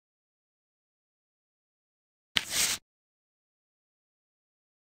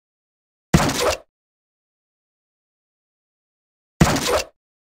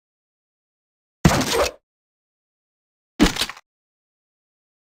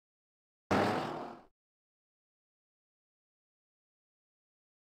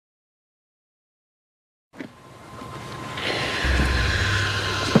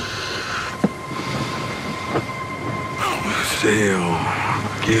Still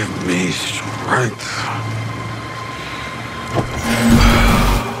give me strength.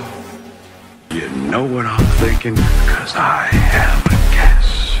 You know what I'm thinking? Because I have a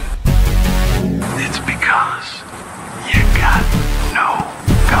guess. It's because you got no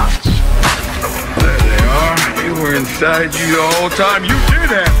guts. There they are. They were inside you the whole time. You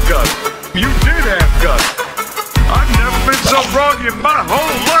did have guts. You did have guts. I've never been so wrong in my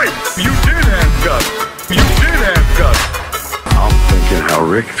whole life. You did have guts. You did have guts. I'm thinking how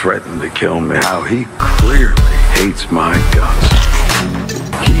Rick threatened to kill me. How he clearly hates my guts.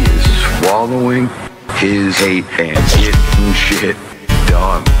 He is swallowing his hate and getting shit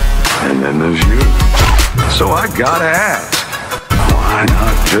done. And then there's you. So I gotta ask, why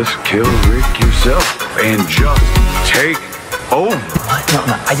not just kill Rick yourself and just take over? No,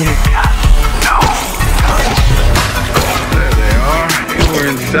 I didn't. No. There they are. They were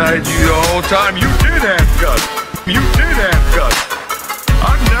inside you the whole time. You did have guts. You did have guts.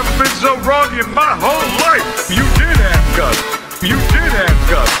 I've never been so wrong in my whole life. You did have guts. You did have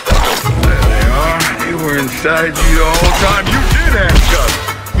guts. There they are. They were inside you the whole time. You did have guts.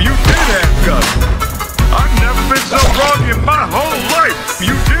 You did have guts. I've never been so wrong in my whole life.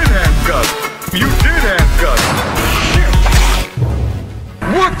 You did have guts. You did have guts. Shit.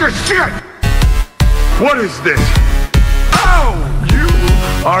 What the shit? What is this? Oh, you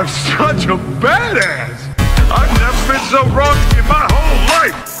are such a badass. I've never been so wrong in my whole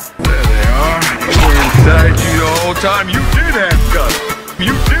life. There they are. They were inside you the whole time. You did have guts.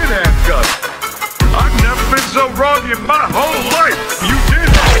 You did have guts. I've never been so wrong in my whole life. You did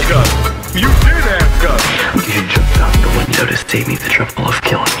have guts. You did have guts. You jumped out the window to save me the trouble of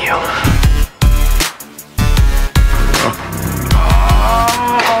killing you.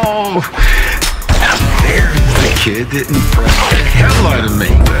 Oh, now there's the kid that impressed the hell out of me.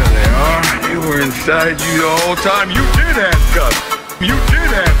 There they are. They were inside you the whole time. You did have guts. You did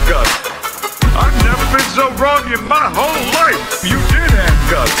have guts. I've never been so wrong in my whole life. You did have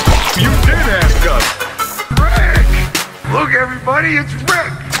guts. You did have guts. Rick! Look, everybody, it's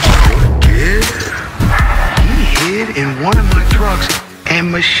Rick! Kid? He hid in one of my trucks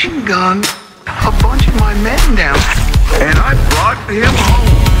and machine gunned a bunch of my men down. And I brought him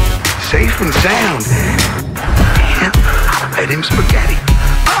home, safe and sound. And I fed him spaghetti.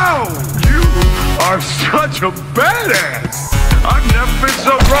 Oh, you are such a badass! I've never been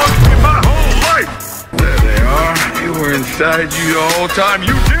so wrong in my whole life. There they are. They were inside you the whole time.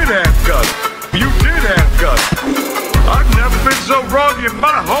 You did have guts. You did have guts. I've never been so wrong in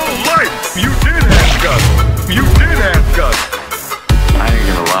my whole life. You did have guts. You did have guts. I ain't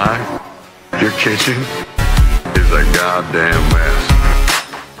gonna lie. Your kitchen is a goddamn mess.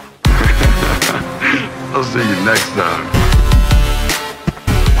 I'll see you next time.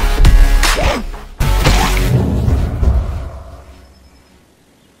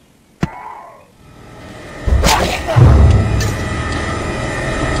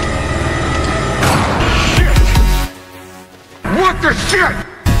 What the shit?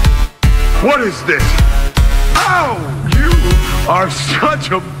 What is this? Oh, you are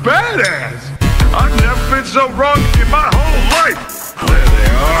such a badass. I've never been so wrong in my whole life. There they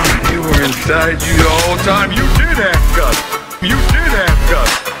are. They were inside you the whole time. You did have guts. You did have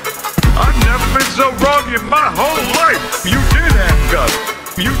guts. I've never been so wrong in my whole life. You did have guts.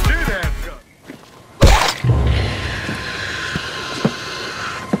 You did have guts.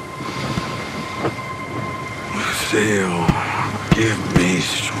 Still give me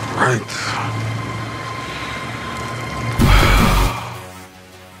strength.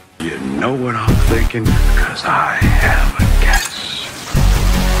 You know what I'm thinking? Because I have a guess.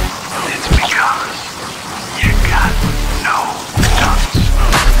 It's because you got no guts.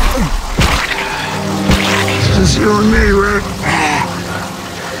 It's just you and me, Rick.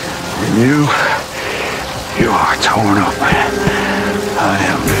 And you are torn up. I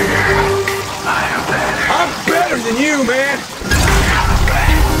am bigger. I am better. I'm better than you, man.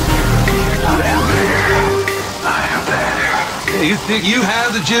 I am bigger. I am better. You think you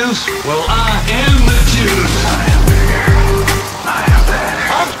have the juice? Well, I am the juice. I am bigger. I am better.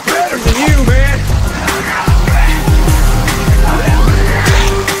 I'm better than you, man. I am bigger.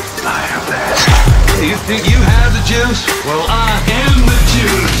 I am better. You think you have the juice? Well, I am the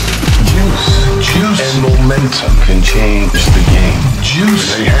juice. Juice and momentum can change the game.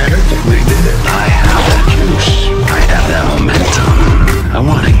 Juice. They had it. They did it. I have that juice. I have that momentum. I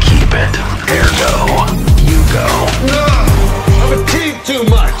want to keep it. Ergo, you go. No! I've achieved too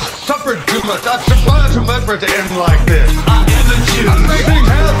much. Suffered too much. I've survived too much for it to end like this. I am the juice. I'm making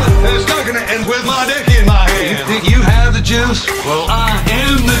happen, and it's not going to end with my dick in my hand. You think you have the juice? Well, I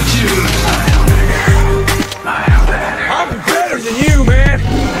am the juice. I am bigger. I am better. I'm better.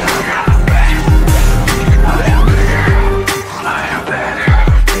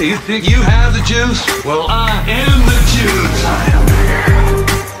 think you have the juice? Well, I am the juice. I am here.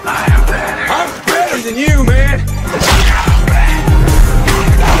 I am that. I'm better than you, man.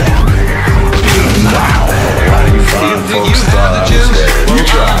 Why do you find folks thought I was dead? You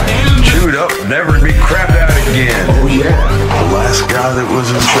tried. Chewed up, never to be crapped out again. Oh yeah, the last guy that was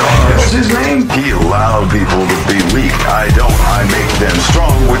in charge. What's his name? He allowed people to be weak. I don't. I make them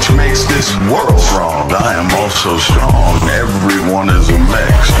strong, which makes this world strong. I am also strong. Everyone is a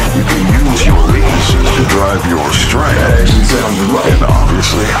mix. You can use your weaknesses to drive your strength. That actually sounds right. And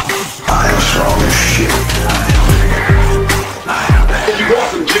obviously, I am strong as shit. If you want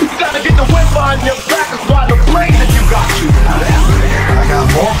some juice, you gotta get the whip on your back by the blade that you got you. I got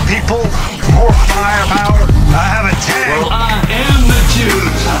more people, more firepower. I have a tank. Well, I am the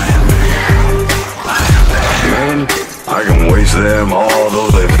juice. Man, I can waste them all the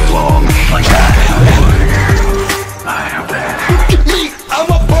live long. Like that. I have that. Look at me, I'm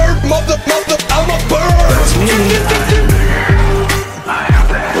a bird, mother, I'm a bird. That's me. I have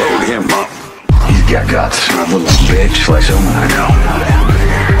that. Load him up. He's got guts, a little bitch like some I know.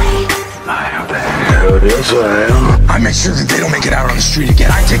 I have that. Hell yes, I am. I make sure that they don't make it out on the street again.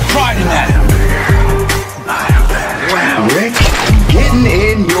 I take pride in that. I have that. Rick, getting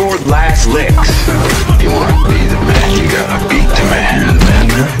in your last licks. If you want to be the man, you gotta beat the man.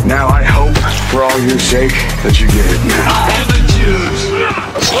 Now I hope, for all your sake, that you get it now. I am the juice.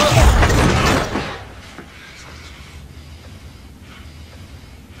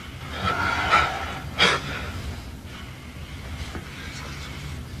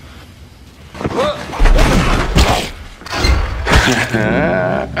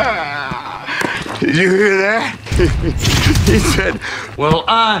 Did you hear that? He said, Well,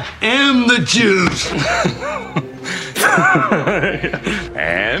 I am the juice.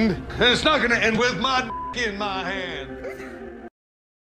 and? And it's not gonna end with my in my hand.